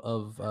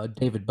of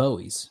David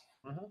Bowie's.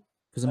 Mhm.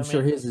 Because I'm I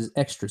sure mean- his is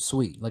extra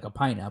sweet, like a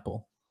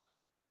pineapple.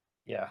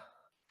 Yeah.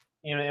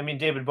 You know, I mean,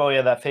 David Bowie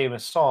had that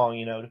famous song,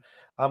 you know,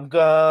 I'm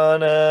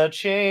gonna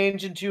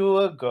change into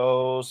a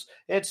ghost.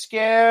 It's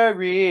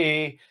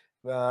scary.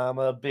 I'm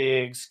a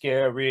big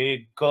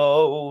scary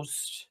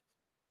ghost.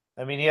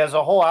 I mean, he has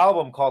a whole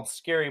album called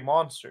Scary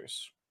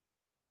Monsters.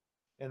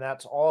 And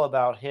that's all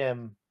about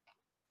him.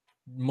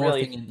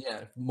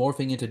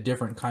 Morphing into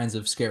different kinds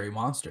of scary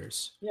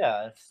monsters.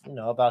 Yeah, it's, you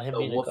know, about him The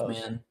being a ghost.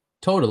 Wolfman.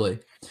 Totally.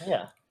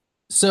 Yeah.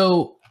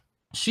 So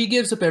she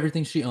gives up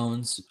everything she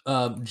owns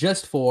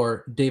just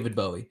for David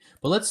Bowie.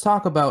 But let's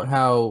talk about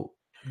how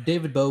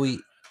David Bowie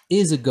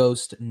is a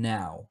ghost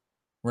now,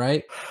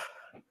 right?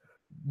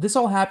 This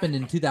all happened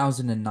in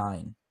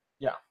 2009.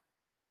 Yeah.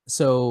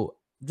 So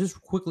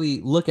just quickly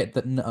look at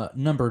the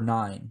number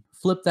 9.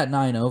 Flip that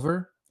 9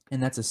 over,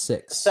 and that's a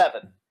 6.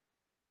 7.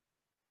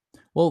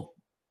 Well,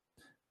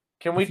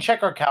 Can we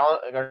check our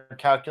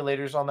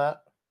calculators on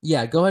that?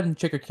 yeah, go ahead and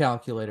check your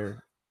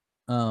calculator.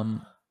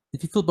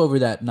 If you flip over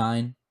that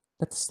 9,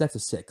 that's a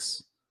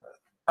 6.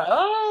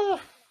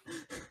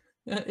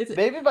 It's,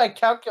 Maybe my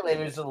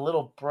calculator is a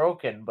little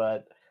broken,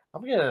 but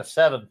I'm getting a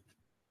 7.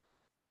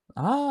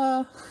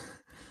 I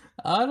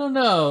don't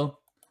know.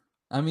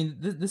 I mean,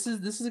 this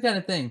is the kind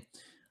of thing.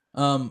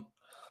 Agree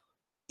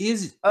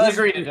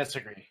to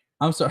disagree.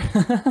 I'm sorry.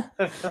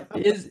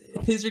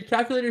 is your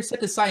calculator set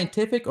to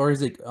scientific or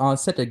is it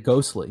set to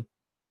ghostly?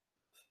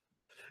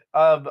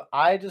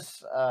 I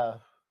just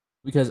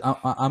Because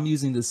I'm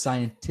using the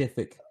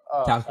scientific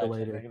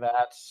calculator. scientific,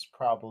 that's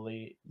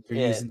probably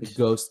You're using the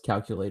ghost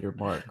calculator,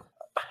 Mark.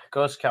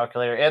 Ghost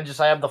calculator, and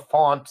just I have the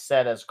font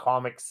set as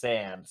Comic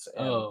Sans.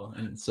 And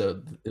And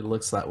so it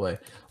looks that way.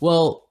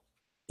 Well,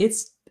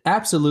 it's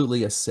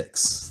absolutely a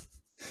 6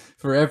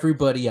 for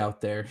everybody out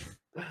there.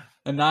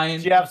 A 9.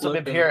 do you have some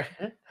look,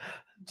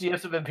 Do you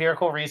have some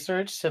empirical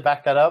research to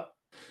back that up?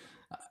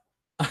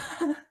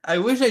 I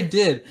wish I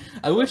did.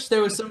 I wish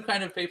there was some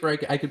kind of paper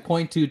I could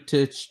point to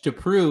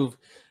prove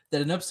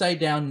that an upside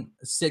down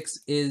 6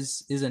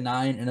 is a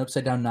 9, and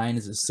upside down 9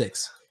 is a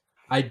 6.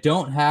 I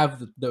don't have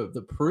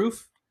the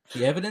proof,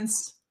 the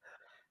evidence.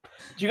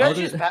 Do you guys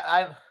use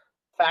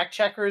fact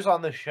checkers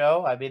on the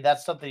show? I mean,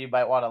 that's something you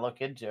might want to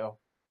look into.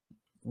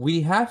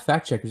 We have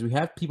fact checkers. We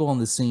have people on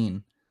the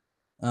scene.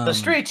 The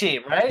street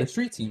team, right? The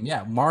street team,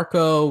 yeah.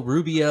 Marco,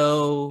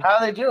 Rubio. How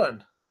are they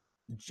doing?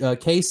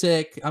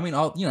 Kasich. I mean,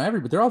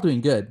 everybody. They're all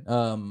doing good.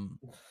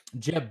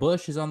 Jeb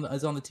Bush is on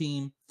the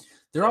team.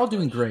 They're all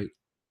doing great,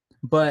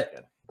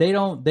 but they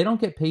don't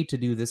get paid to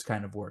do this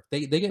kind of work.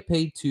 They get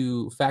paid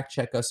to fact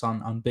check us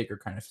on bigger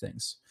kind of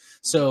things.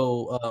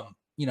 So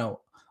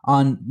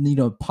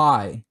on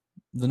pi,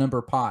 the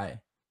number pi,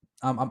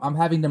 I'm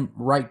having them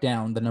write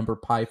down the number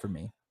pi for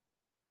me.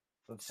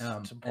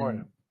 That's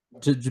important.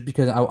 Just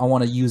because I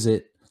want to use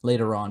it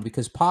later on,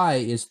 because pi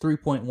is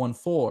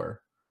 3.14,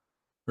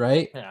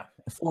 right? Yeah.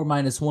 4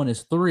 minus 1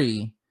 is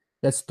 3.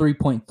 That's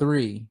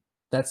 3.3.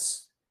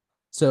 That's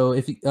so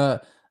if you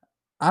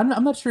I'm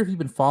not sure if you've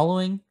been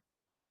following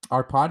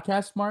our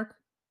podcast, Mark,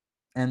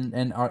 and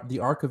the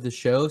arc of the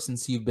show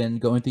since you've been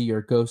going through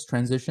your ghost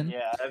transition.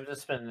 Yeah, I've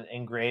just been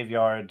in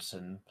graveyards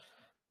and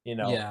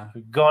Yeah.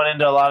 going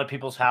into a lot of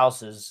people's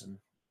houses and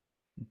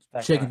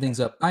shaking things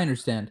up. I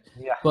understand.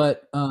 Yeah.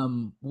 But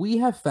we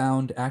have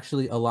found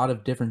actually a lot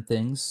of different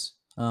things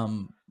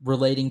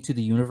relating to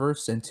the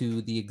universe and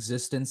to the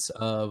existence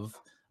of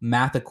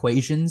math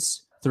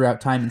equations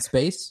throughout time and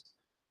space.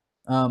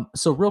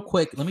 So real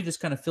quick, let me just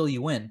kind of fill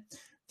you in.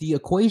 The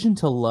equation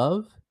to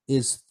love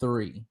is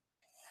 3.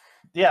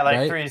 Yeah, like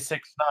right? 3,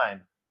 6,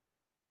 9.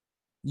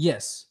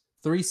 Yes,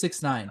 3,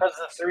 6, 9. Because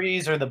the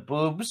 3s are the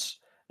boobs,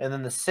 and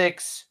then the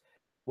 6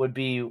 would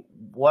be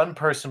one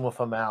person with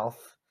a mouth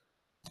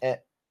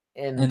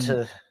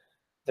into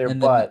their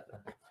butt.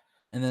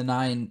 And the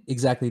 9,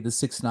 exactly, the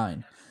 6,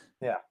 9.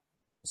 Yeah.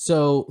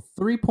 So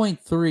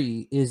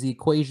 3.3 is the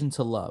equation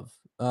to love.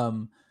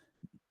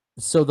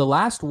 So the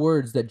last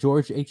words that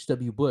George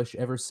H.W. Bush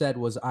ever said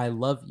was, "I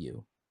love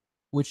you,"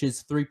 which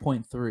is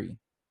 3.3.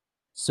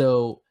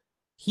 So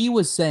he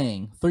was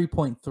saying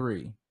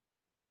 3.3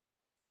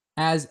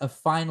 as a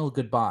final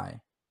goodbye.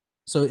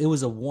 So it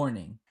was a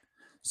warning.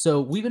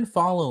 So we've been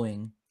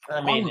following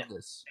I mean, all of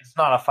this. It's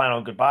not a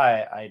final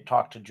goodbye. I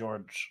talked to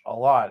George a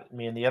lot.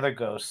 Me and the other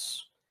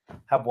ghosts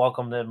have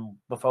welcomed him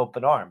with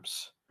open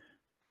arms.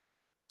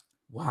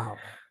 Wow.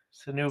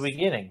 It's a new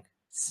beginning.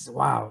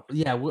 Wow.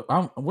 Yeah,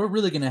 we're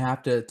really going to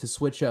have to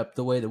switch up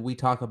the way that we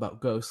talk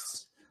about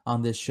ghosts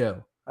on this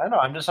show. I know.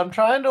 I'm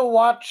trying to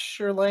watch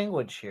your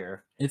language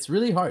here. It's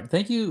really hard.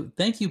 Thank you,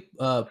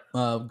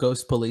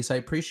 Ghost Police. I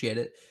appreciate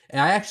it,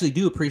 and I actually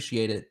do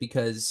appreciate it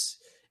because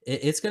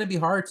it's going to be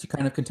hard to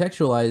kind of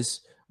contextualize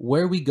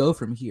where we go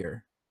from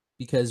here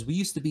because we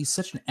used to be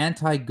such an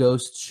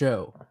anti-ghost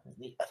show.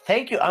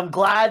 Thank you. I'm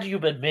glad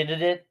you've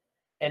admitted it,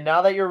 and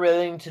now that you're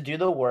willing to do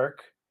the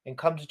work and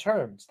come to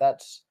terms,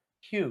 that's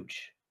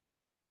huge.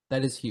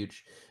 That is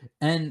huge,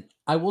 and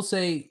I will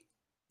say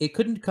it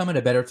couldn't come at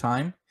a better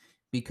time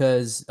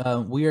because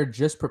we are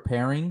just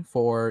preparing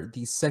for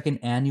the second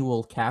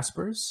annual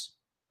Caspers.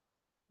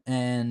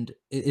 And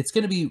it's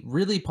going to be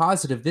really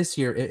positive this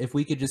year if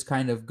we could just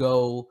kind of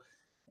go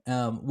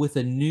with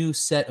a new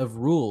set of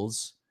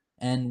rules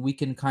and we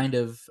can kind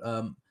of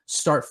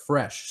start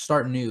fresh,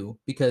 start new.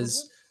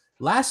 Because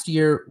last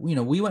year,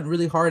 we went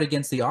really hard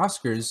against the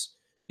Oscars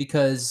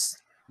because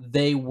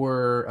they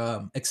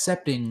were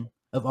accepting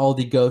of all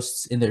the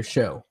ghosts in their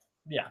show.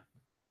 Yeah.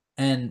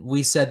 And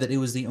we said that it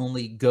was the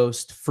only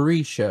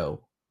ghost-free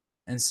show.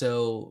 And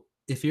so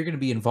if you're going to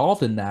be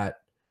involved in that,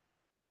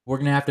 we're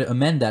going to have to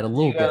amend that a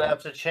little You're going to bit.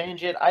 have to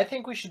change it. I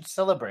think we should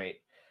celebrate.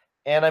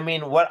 And I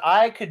mean, what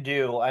I could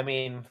do, I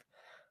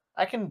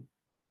can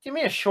give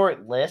me a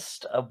short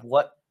list of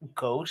what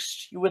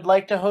ghost you would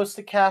like to host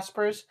the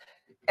Caspers.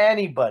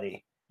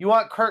 Anybody. You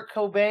want Kurt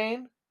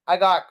Cobain? I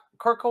got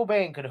Kurt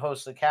Cobain could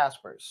host the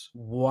Caspers.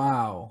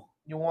 Wow.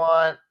 You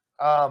want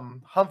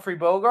Humphrey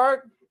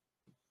Bogart?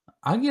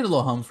 I get a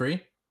little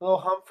Humphrey.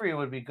 Little Humphrey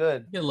would be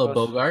good. Get a little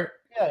Bogart.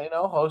 Yeah,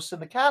 hosting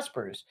the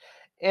Caspers.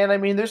 And I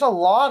mean, there's a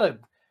lot of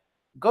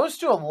goes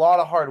to a lot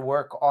of hard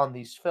work on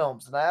these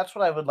films, and that's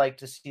what I would like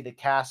to see the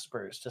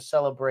Caspers to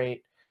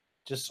celebrate.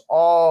 Just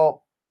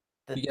all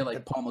you get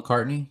like Paul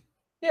McCartney.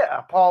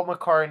 Yeah, Paul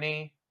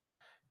McCartney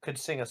could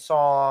sing a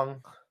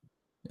song.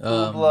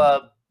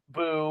 Oobla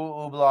boo,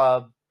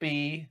 oobla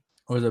bee.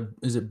 Or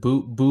is it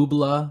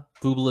boobla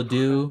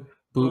doo?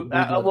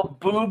 Well,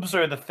 boobs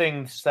are the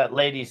things that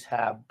ladies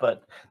have,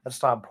 but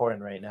that's not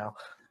important right now.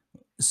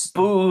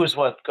 Boo is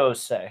what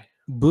ghosts say.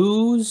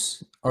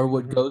 Boos are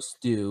what ghosts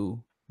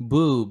do.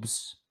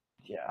 Boobs.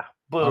 Yeah,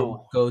 boo. Are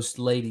what ghost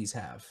ladies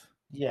have.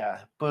 Yeah,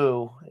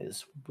 boo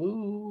is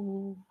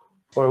boo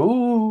or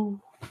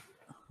ooh.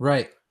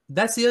 Right.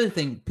 That's the other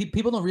thing.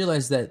 People don't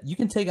realize that you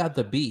can take out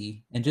the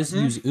B and just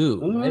use ooh.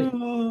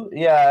 Ooh. Right?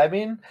 Yeah, I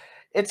mean,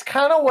 it's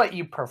kind of what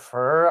you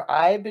prefer.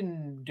 I've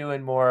been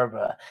doing more of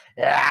a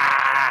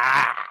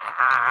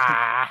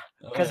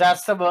because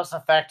that's the most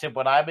effective.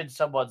 When I'm in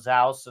someone's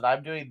house and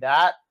I'm doing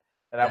that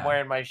and I'm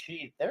wearing my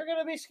sheet, they're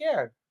gonna be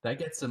scared. That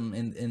gets them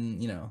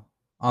in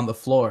on the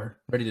floor,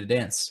 ready to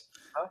dance.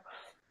 Huh?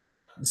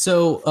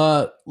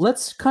 So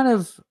let's kind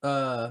of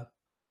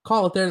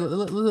call it there.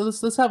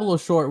 Let's have a little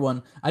short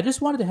one. I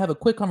just wanted to have a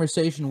quick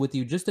conversation with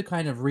you just to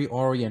kind of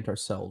reorient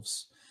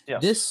ourselves.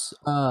 Yes. This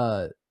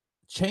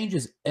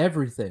changes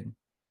everything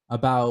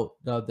about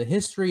the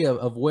history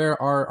of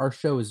where our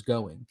show is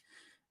going.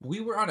 We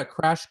were on a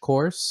crash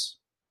course,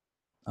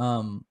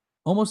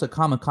 almost a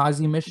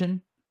kamikaze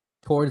mission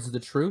towards the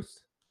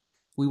truth.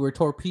 We were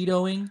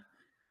torpedoing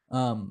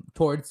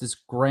towards this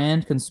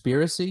grand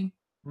conspiracy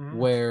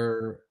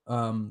where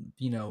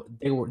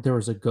there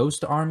was a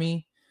ghost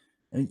army.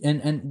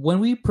 And when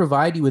we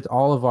provide you with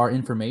all of our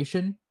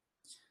information,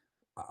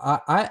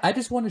 I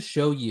just want to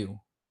show you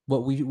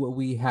what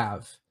we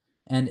have.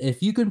 And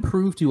if you can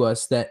prove to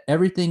us that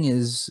everything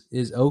is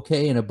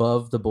okay and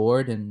above the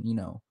board, and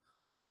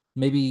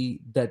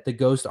maybe that the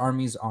ghost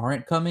armies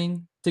aren't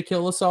coming to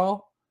kill us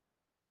all,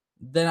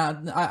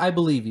 then I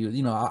believe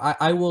you.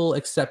 I will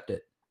accept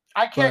it.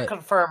 I can't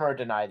confirm or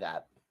deny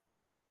that,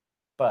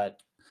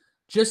 but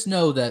just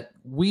know that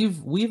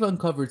we've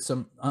uncovered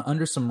some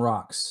under some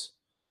rocks,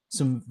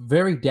 some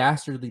very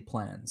dastardly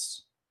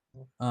plans,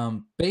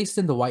 based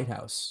in the White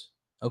House.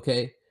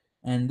 Okay.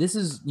 And this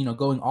is,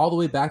 going all the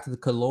way back to the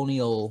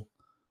colonial,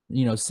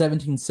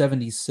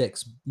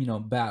 1776,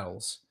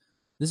 battles.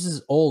 This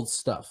is old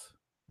stuff.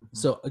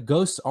 So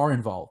ghosts are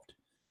involved.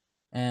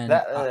 And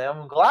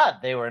I'm glad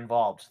they were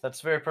involved.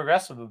 That's very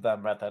progressive of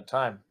them at that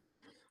time.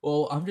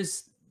 Well,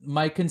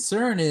 my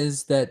concern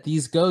is that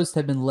these ghosts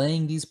have been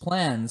laying these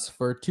plans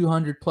for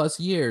 200 plus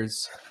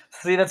years.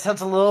 See, that sounds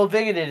a little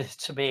bigoted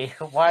to me.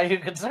 Why are you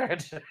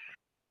concerned?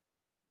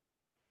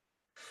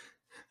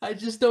 I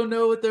just don't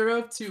know what they're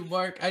up to,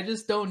 Mark. I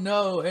just don't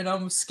know, and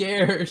I'm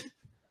scared.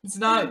 It's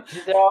not.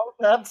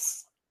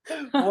 That's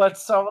what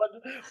someone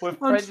with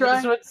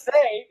prejudice would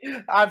say.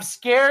 I'm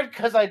scared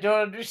because I don't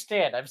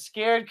understand. I'm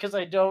scared because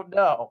I don't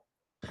know.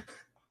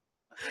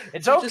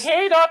 It's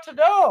okay not to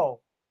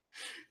know.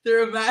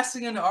 They're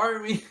amassing an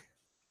army.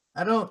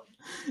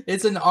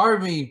 It's an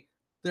army.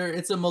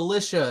 It's a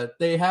militia.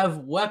 They have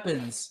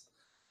weapons.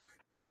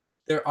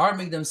 They're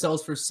arming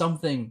themselves for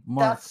something,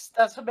 Mark.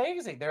 That's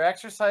amazing. They're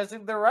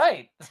exercising their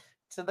right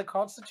to the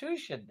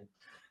Constitution.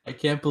 I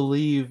cannot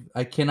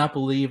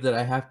believe that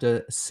I have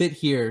to sit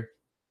here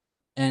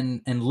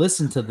and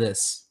listen to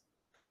this.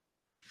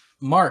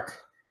 Mark,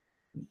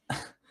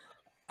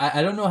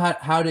 I don't know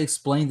how to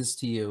explain this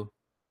to you,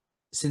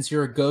 since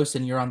you're a ghost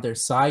and you're on their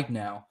side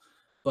now.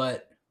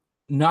 but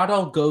not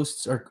all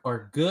ghosts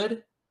are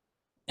good.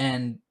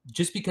 And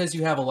just because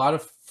you have a lot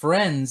of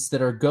friends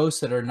that are ghosts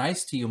that are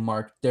nice to you,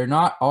 Mark, they're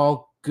not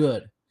all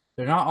good.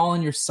 They're not all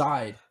on your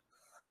side.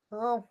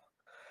 Well,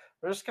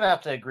 we're just gonna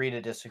have to agree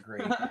to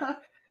disagree.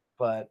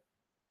 But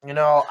you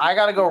know, I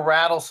gotta go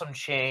rattle some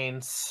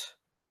chains.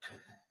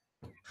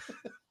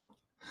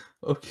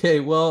 Okay,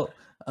 well,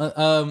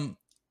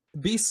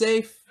 be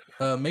safe.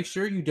 Make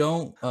sure you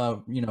don't.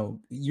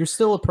 You're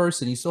still a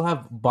person. You still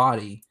have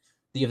body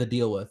that you have to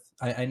deal with.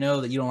 I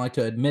know that you don't like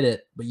to admit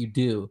it, but you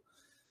do.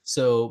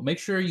 So make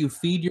sure you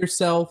feed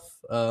yourself.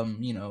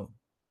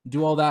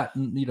 Do all that.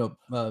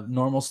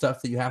 Normal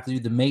stuff that you have to do.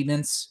 The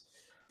maintenance,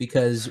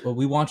 because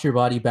we want your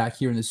body back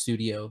here in the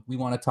studio. We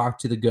want to talk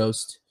to the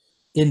ghost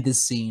in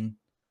this scene.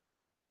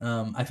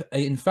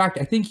 In fact,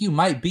 I think you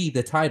might be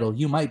the title.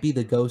 You might be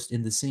the ghost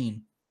in the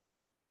scene.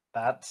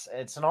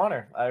 It's an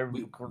honor.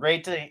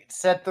 Great to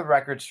set the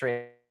record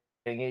straight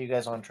and get you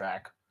guys on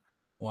track.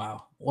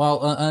 Wow.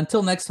 Well,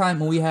 until next time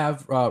when we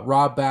have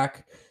Rob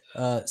back,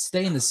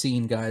 stay in the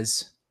scene,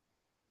 guys.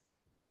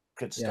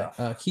 Good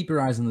stuff. Keep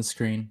your eyes on the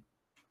screen.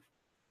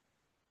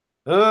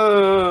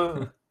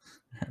 Bye.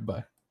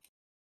 Bye.